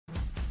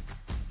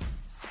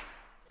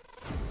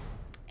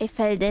I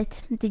felt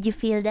it. Did you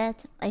feel that?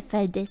 I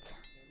felt it.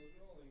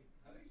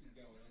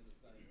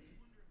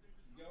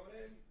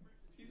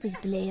 Plus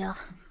Blair.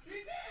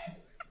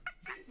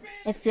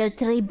 Elle fait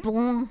très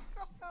bon.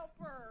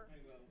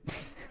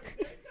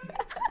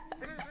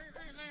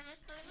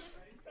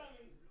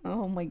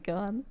 Oh my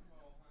god.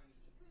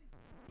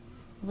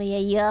 We are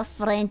your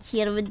French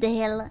here with the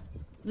hell.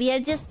 We are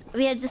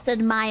just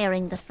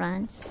admiring the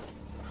French.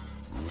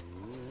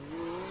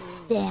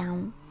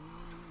 Damn.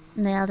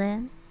 Nailed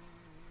it.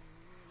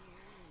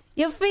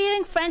 You're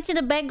feeling French in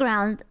the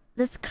background.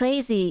 That's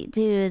crazy,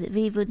 dude.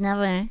 We would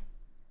never.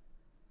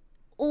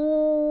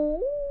 Oh,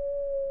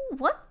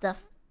 what the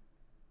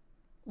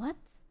what?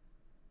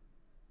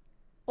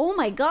 Oh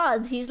my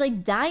god, he's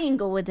like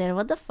dying over there.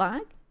 What the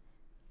fuck?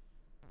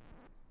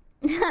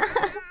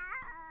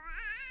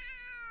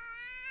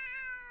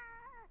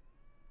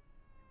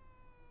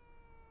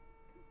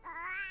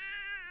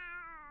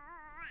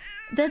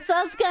 That's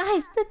us,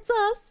 guys. That's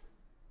us.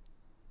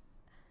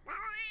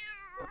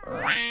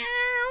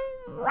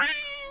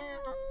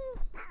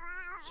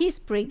 He's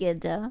pretty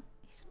good, though.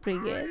 He's pretty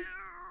good.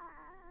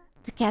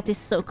 The cat is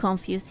so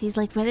confused. He's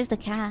like, where is the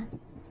cat?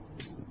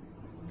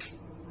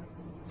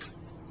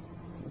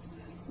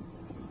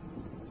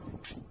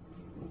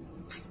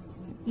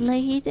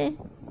 Lady,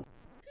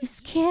 you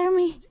scare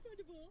me.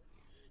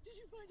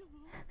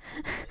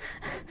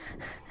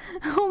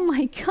 Oh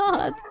my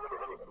god.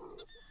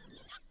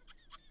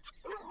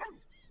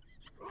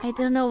 I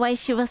don't know why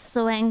she was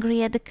so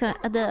angry at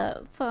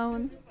the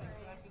phone.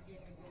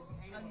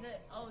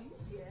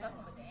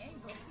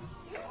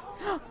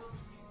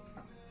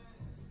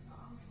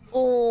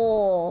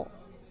 Oh,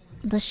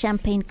 the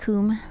champagne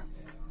coom.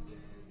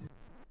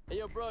 Hey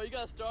yo, bro, you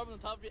gotta starve on the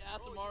top of your ass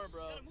tomorrow,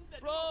 bro.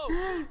 Bro,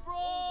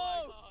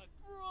 bro.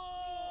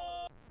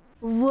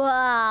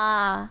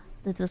 Wow,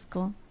 that was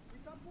cool.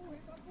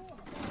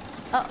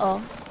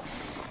 Uh-oh.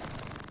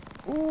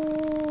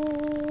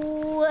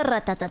 Ooh,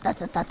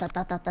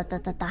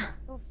 ratatatatatatatatatatata.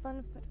 Oh,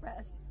 fun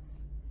footrests.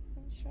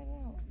 Try it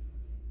out.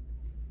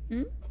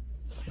 Hmm?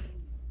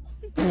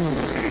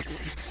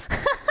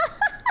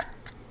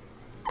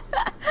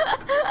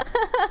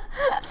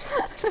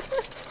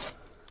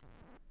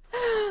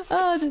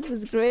 Oh, that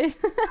was great.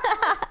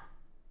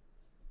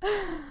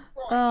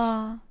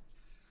 Oh.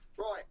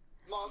 Right,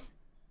 Mum.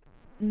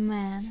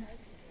 Man.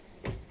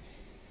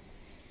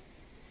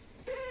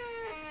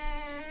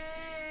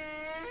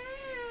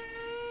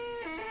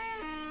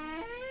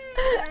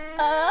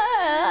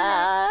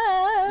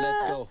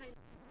 Let's go.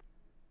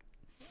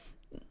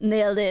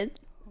 Nailed it.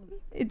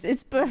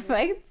 It's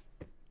perfect.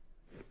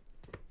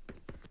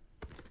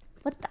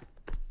 What the?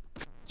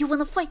 You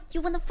wanna fight?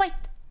 You wanna fight?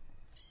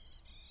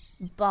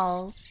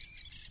 Balls.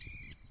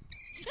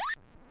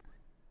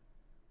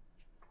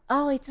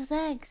 Oh, it was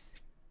eggs.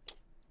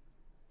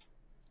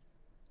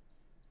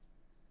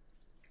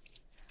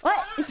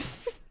 What?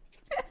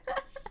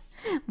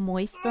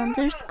 Moist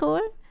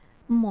underscore?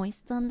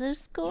 Moist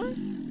underscore?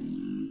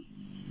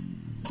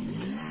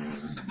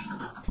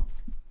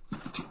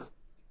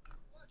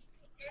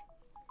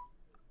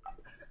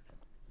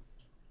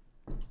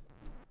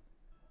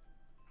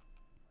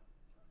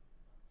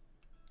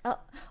 Oh,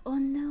 oh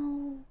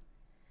no.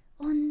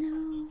 Oh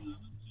no.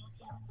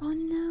 Oh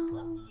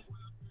no.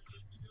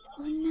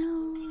 Oh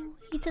no.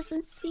 He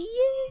doesn't see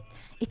it.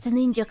 It's a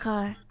ninja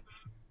car.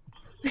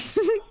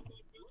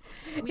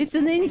 It's a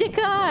ninja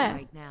car.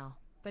 Right now,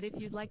 but if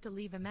you'd like to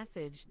leave a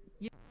message,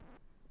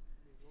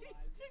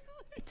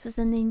 It was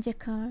a ninja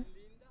car.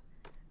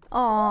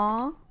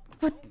 Aww.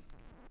 What?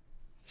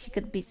 She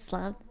could be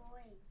slapped.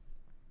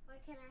 Why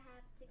can't I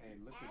have to Hey,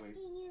 keep look asking away.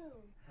 you?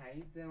 How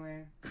you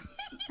doing?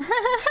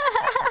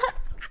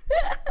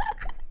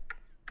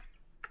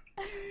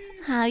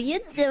 How you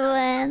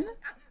doing?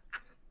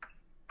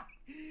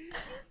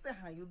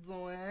 How you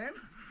doing?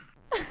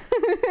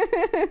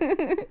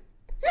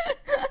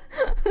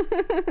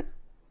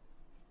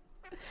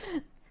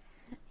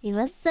 He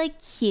was so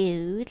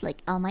cute.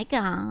 Like, oh my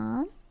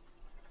god.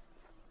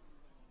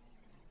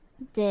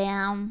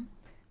 Damn.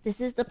 This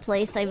is the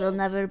place I will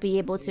never be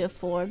able to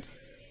afford.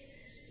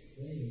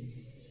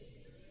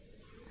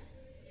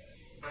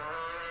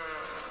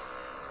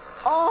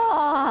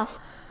 Oh!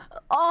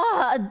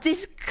 Oh,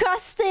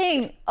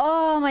 disgusting!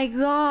 Oh my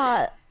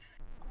god!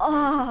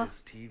 Oh!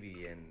 This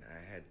TV and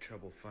I had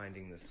trouble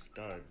finding the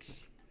studs.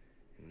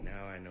 And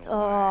now I know Oh,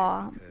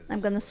 why, because I'm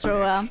gonna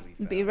throw I up.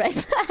 actually Be found right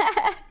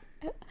back.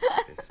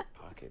 this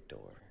pocket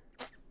door.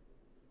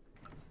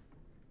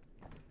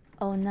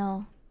 Oh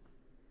no.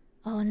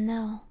 Oh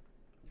no.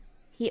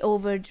 He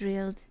over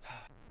drilled.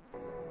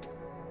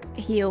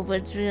 He over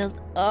drilled.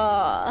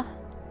 Oh.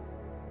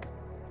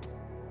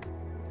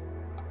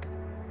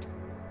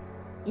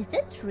 Is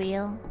it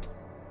real?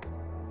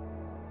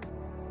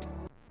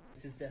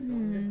 This is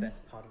definitely the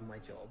best part of my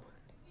job.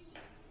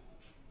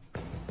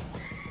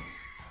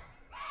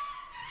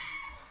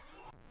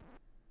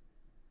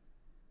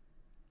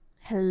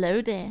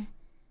 Hello there.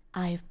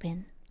 I've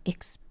been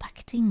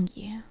expecting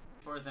you.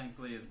 Four,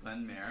 thankfully, is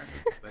Glenmare,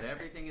 but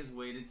everything is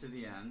weighted to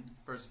the end.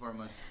 First and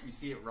foremost, you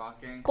see it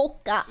rocking.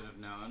 Coca. Should have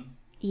known.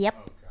 Yep.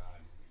 Oh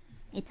God.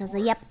 It was a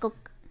yep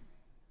cook.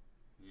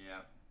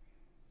 Yep.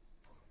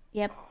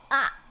 Yep.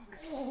 Ah.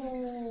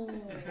 Oh.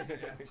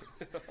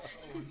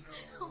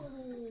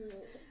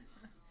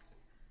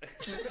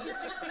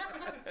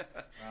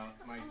 Well,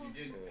 Mike, you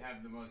did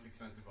have the most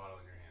expensive bottle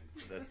in your hands.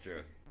 So. That's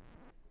true.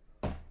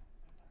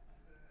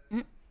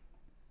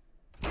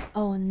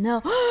 Oh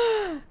no.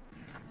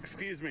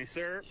 Excuse me,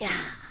 sir. Yeah.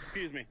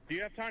 Excuse me. Do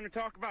you have time to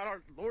talk about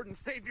our Lord and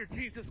Savior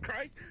Jesus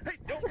Christ? Hey,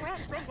 don't run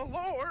from the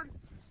Lord.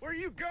 Where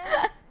you go?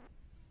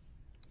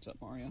 What's up,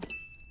 Mario?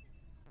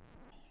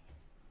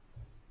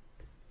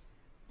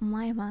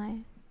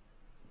 My.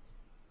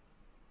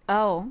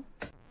 Oh.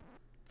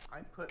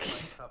 I put my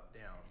cup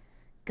down.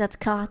 Got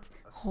caught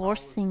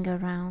horsing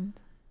around.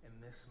 And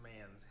this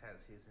man's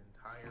has his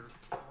entire.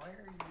 Why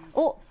are you?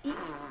 Oh.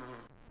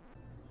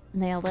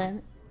 Nailed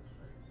it.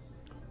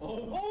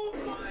 Oh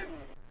my!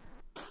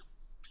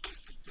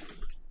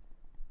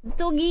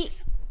 Doggy.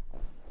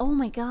 Oh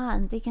my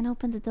god, they can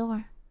open the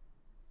door.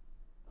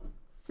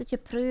 Such a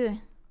prude.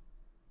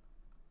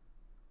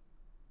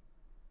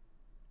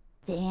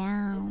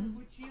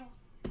 Damn.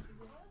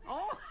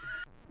 Oh.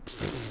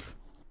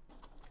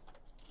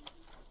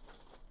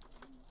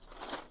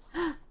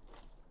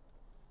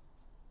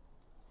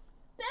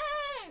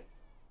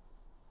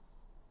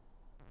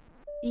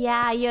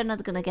 Yeah, you're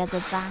not gonna get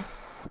it back.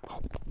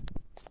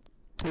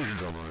 Please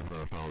don't mind if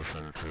I follow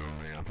Senator to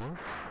Minneapolis.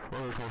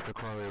 Well, there's also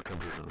Claudio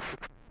Computers.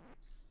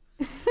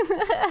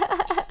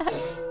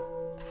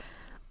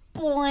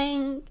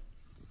 Boing.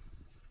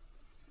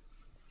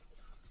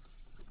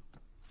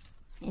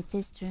 It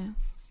is true.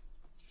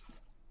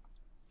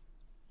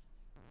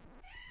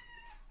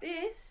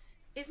 This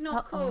is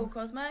not cool,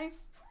 Cosmo.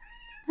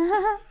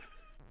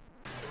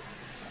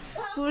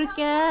 Poor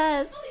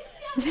cat.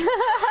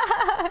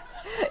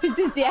 Is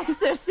this the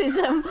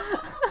exorcism?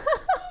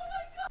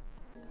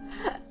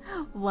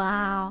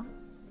 Wow.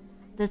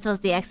 That was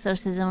the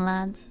exorcism,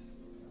 lads.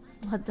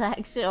 What the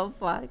actual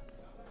fuck?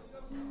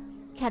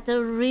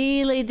 Kato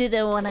really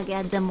didn't want to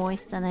get the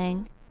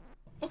moistening.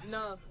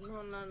 No,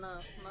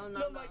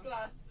 my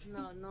glass.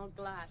 No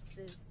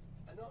glasses.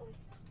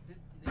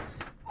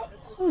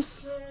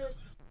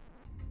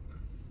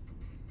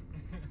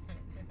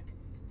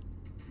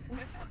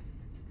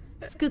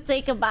 Scoot,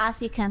 take a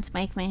bath. You can't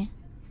make me.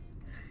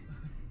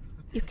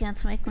 You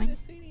can't make me.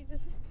 Sweetie,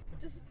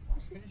 just.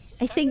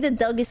 I think the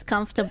dog is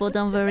comfortable.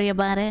 Don't worry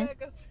about it.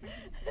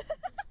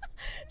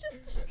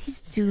 He's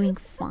doing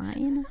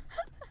fine.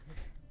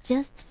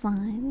 Just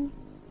fine.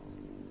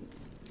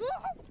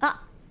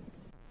 Ah.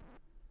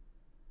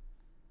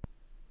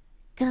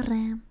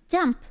 Karam.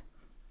 Jump.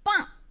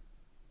 Bam.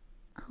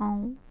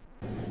 Oh.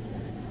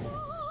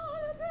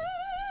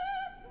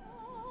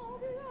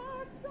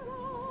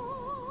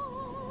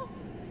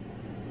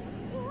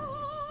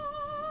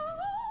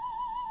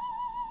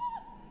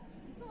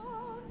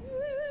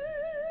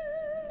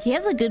 He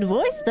has a good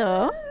voice,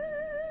 though.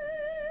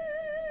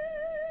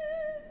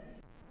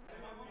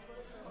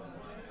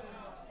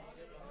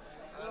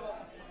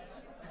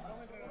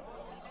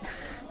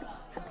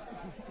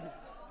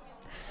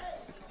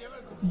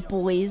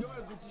 Boys.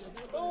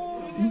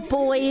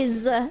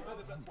 Boys.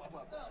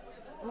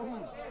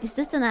 Is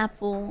this an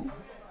apple?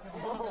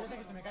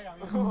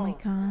 Oh my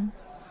god.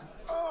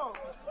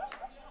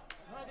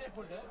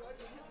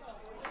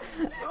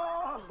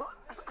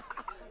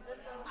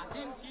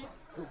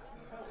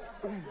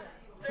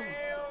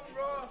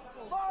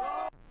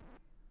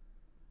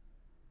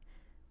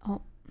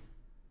 Oh.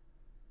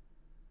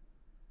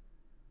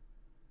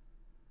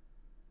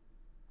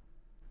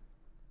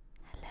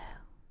 Hello.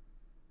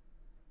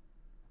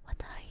 What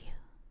are you?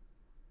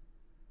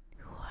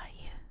 Who are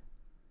you?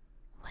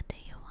 What do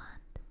you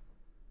want?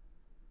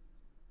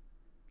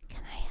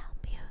 Can I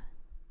help you?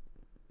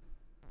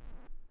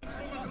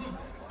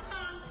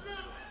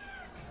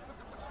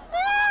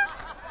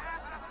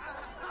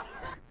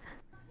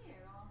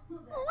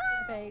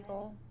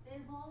 Bagel.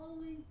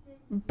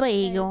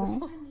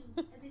 Bagel.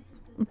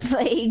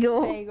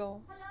 Bagel.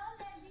 Bagel.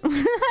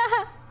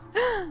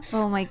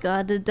 Oh my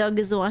god, the dog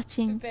is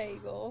watching.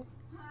 Bagel.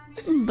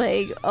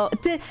 Bagel. Oh,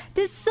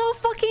 that's so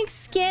fucking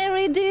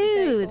scary,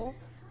 dude. Bagel.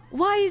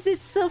 Why is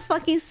it so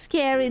fucking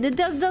scary? The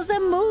dog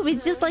doesn't move,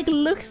 it just like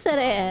looks at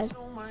it.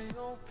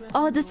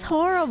 Oh, that's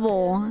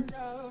horrible.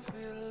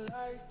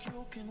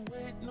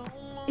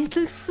 It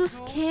looks so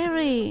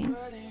scary.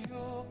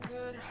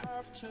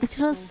 It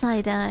was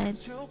side-eyed.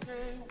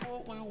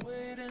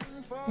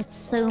 That's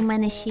so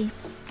many sheep.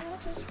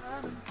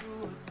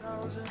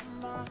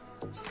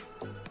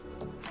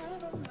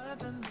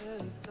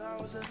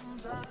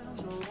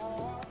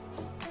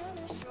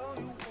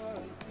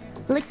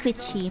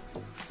 Liquid sheep.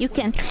 You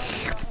can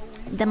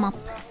them up.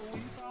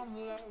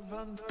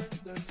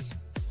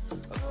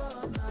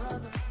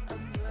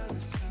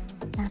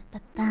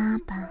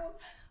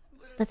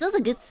 That was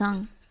a good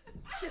song.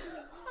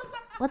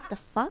 What the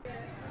fuck?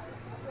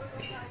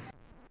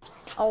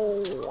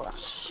 Oh.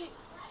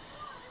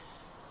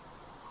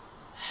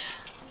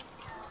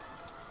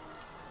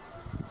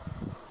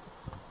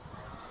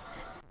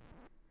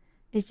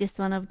 It's just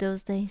one of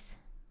those days.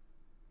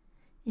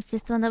 It's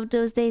just one of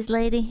those days,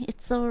 lady.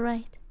 It's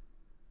alright.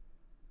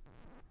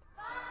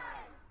 5,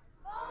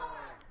 4,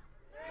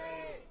 3,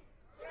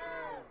 2,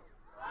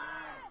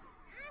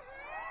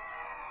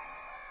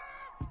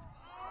 1.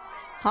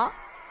 Huh?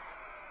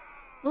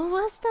 What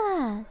was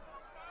that?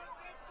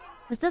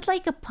 Was that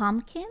like a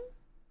pumpkin?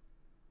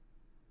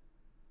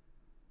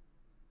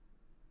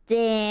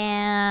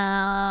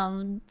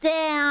 Damn.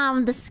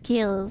 Damn the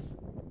skills.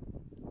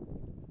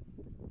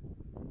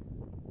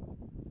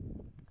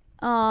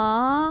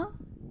 Aww.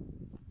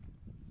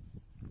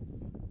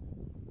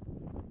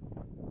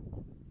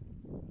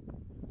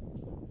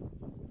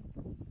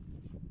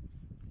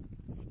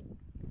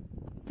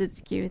 That's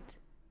cute.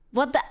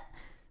 What the?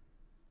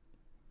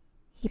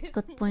 He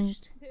got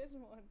punched. There's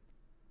one.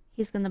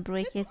 He's gonna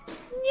break it.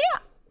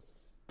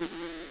 Yeah.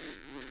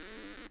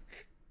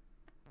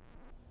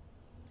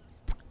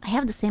 I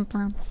have the same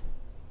plants.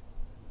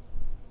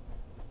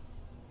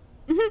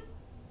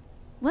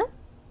 What?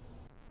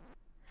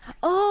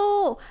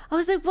 Oh, I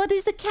was like, what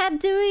is the cat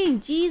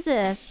doing?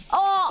 Jesus.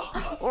 Oh.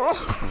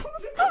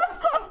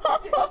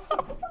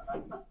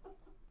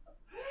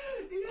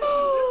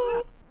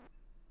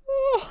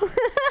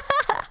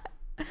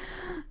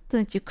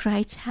 Don't you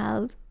cry,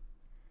 child.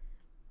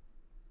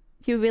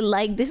 You will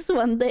like this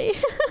one day.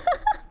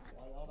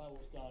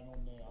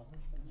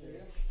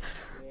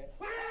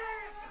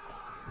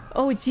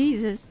 Oh,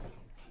 Jesus.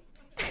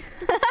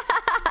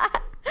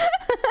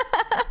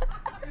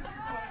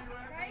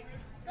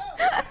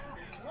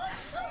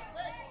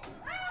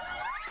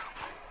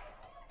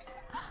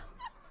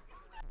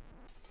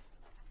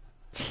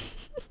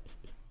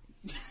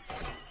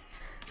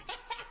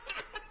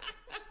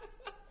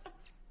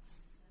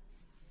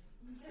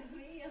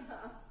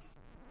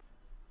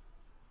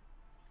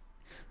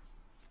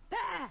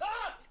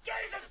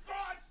 Jesus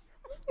Christ!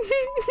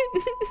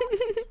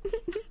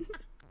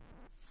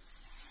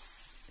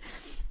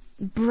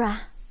 Bruh.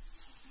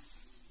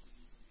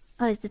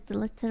 Oh, is it the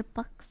litter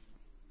box?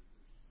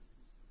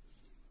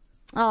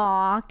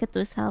 Aw, Kato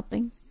is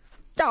helping.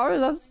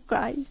 Jesus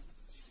Christ.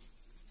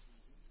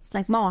 It's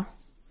like, more.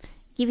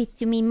 Give it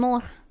to me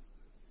more.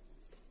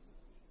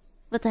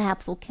 What a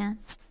helpful cat.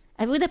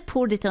 I would have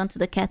poured it onto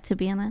the cat, to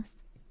be honest.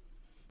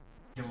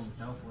 Kill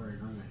himself or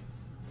his roommate.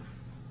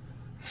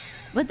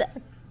 What the?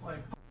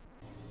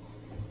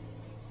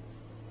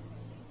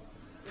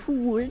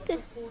 Poured?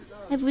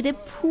 I would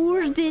have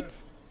poured it.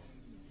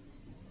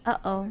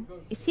 Uh-oh.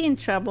 Is he in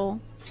trouble?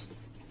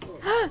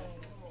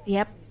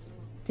 Yep.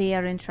 They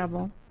are in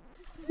trouble.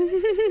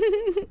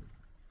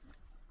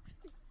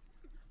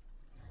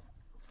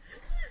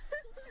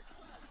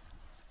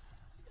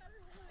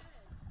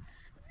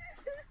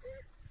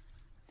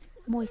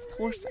 Moist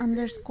horse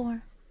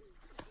underscore.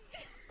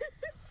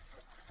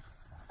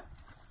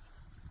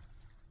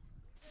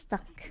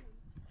 Stuck.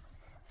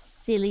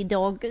 Silly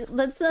dog.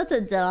 That's not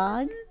a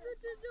dog.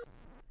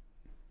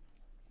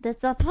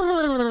 That's a...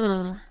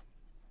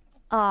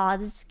 Aw,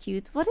 that's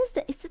cute. What is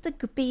that? Is it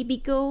a baby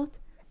goat?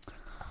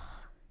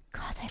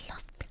 God, I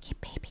love picky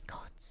baby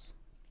goats.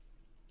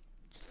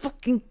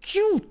 Fucking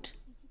cute.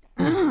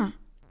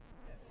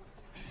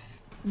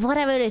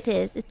 Whatever it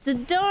is, it's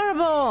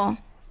adorable.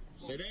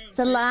 It's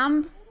a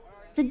lamb.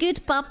 It's a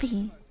good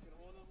puppy.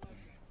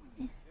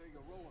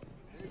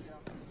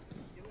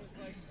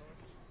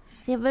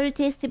 They're very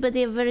tasty, but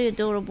they're very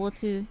adorable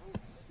too.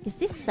 Is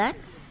this sex?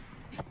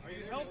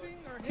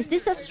 Is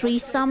this a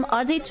threesome?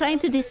 Are they trying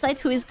to decide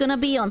who is gonna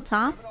be on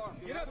top?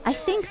 I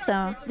think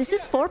so. This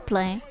is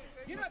foreplay.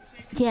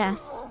 Yes.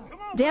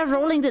 They are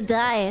rolling the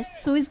dice.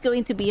 Who is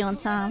going to be on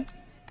top?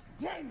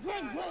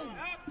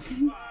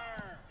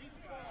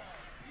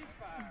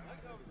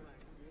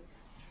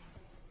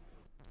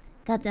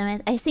 God damn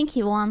it. I think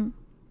he won.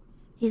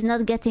 He's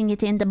not getting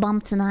it in the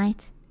bum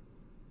tonight.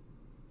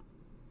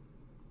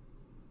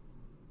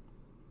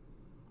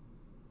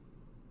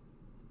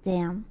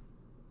 Damn.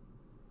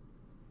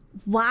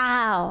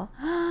 Wow.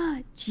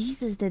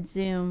 Jesus, that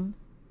zoom.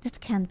 That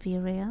can't be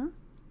real.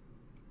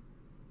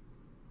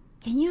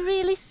 Can you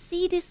really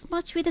see this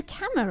much with a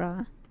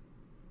camera?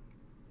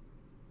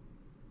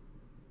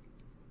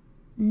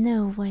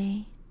 No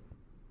way.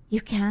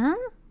 You can?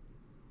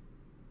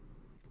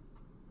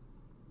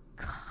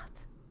 God.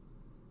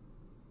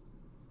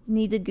 You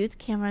need a good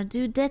camera,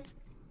 dude. That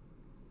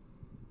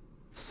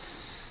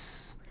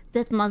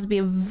must be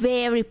a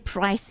very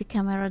pricey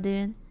camera,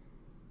 dude.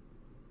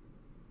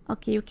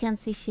 Okay, you can't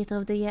see shit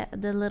of the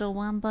little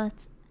one, but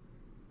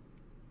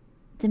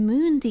the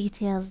moon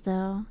details,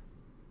 though.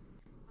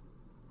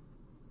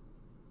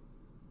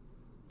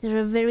 There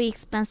are very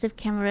expensive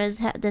cameras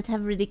that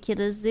have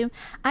ridiculous zoom.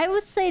 I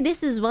would say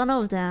this is one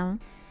of them.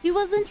 He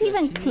wasn't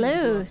even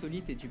close.